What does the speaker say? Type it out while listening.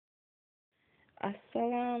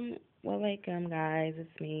Assalamu alaikum, guys.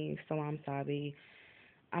 It's me, Salam Sabi.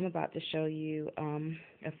 I'm about to show you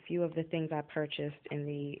a few of the things I purchased in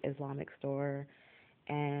the Islamic store.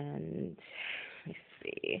 And let's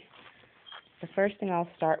see. The first thing I'll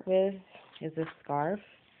start with is this scarf.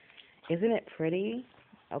 Isn't it pretty?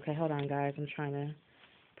 Okay, hold on, guys. I'm trying to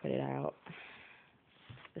put it out.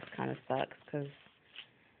 This kind of sucks because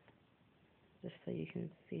just so you can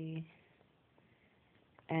see.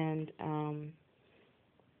 And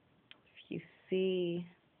if you see,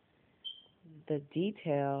 the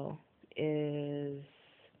detail is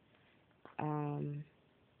um,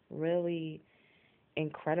 really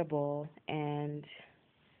incredible, and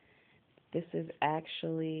this is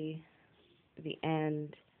actually the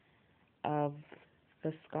end of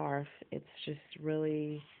the scarf. It's just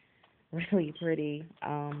really, really pretty.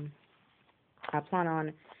 I plan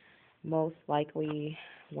on most likely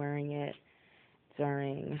wearing it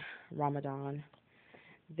during Ramadan.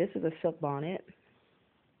 This is a silk bonnet.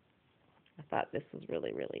 I thought this was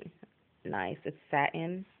really, really nice. It's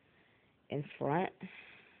in front,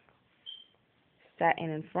 satin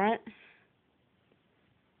in front,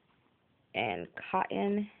 and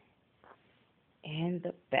cotton in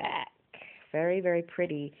the back. Very, very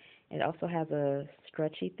pretty. It also has a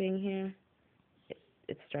stretchy thing here.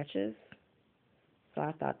 It stretches. So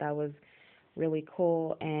I thought that was really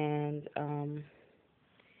cool. And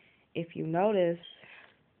if you notice,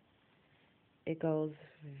 it goes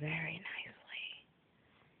very nicely.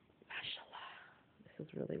 Mashallah. This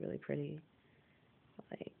is really, really pretty.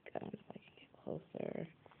 Like, I don't know if I can get closer.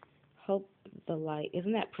 Hope the light.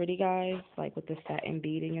 Isn't that pretty, guys? Like with the satin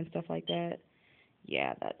beading and stuff like that.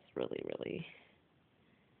 Yeah, that's really, really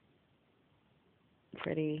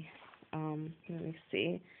pretty. Let me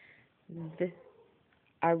see. This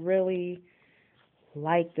I really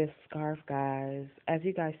like this scarf, guys. As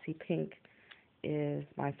you guys see, pink is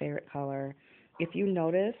my favorite color. If you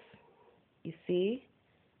notice, you see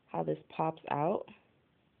how this pops out?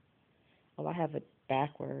 Well, I have it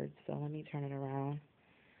backwards, so let me turn it around.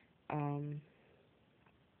 Um,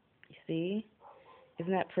 you see?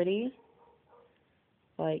 Isn't that pretty?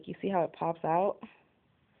 Like, you see how it pops out?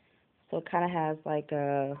 So it kind of has like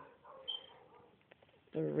a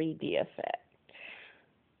 3D effect.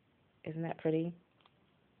 Isn't that pretty?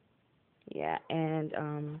 Yeah, and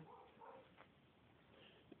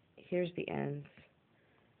here's the ends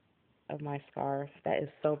of my scarf. That is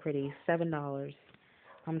so pretty. $7.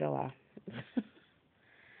 Alhamdulillah.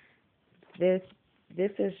 this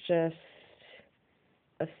this is just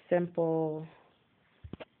a simple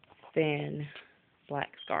thin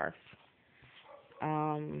black scarf.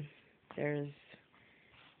 Um, there's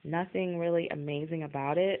nothing really amazing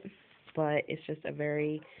about it, but it's just a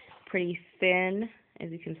very pretty thin,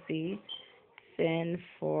 as you can see, thin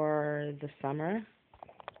for the summer.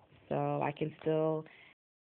 So I can still